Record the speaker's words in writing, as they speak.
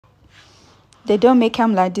They don't make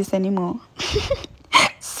them like this anymore.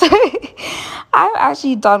 So I'm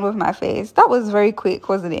actually done with my face. That was very quick,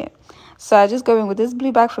 wasn't it? So I just go in with this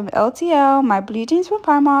blue bag from LTL, my blue jeans from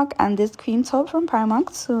Primark, and this cream top from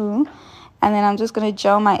Primark too. And then I'm just going to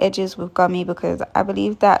gel my edges with gummy, because I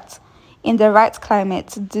believe that in the right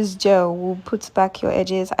climate, this gel will put back your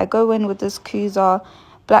edges. I go in with this Cruiser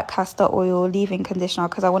black castor oil leave-in conditioner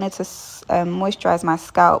because I wanted to moisturize my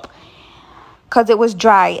scalp, because it was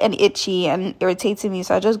dry and itchy and irritating me.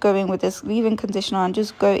 So I just go in with this leave-in conditioner and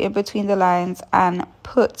just go in between the lines and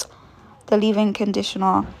put the leave-in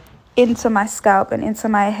conditioner into my scalp and into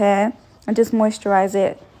my hair and just moisturize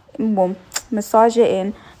it, well, massage it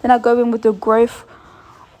in. Then I go in with the growth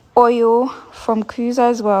oil from Cruiser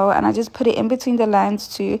as well, and I just put it in between the lines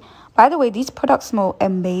too. By the way, these products smell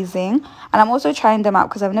amazing, and I'm also trying them out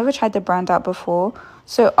because I've never tried the brand out before.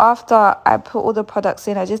 So after I put all the products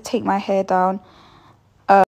in, I just take my hair down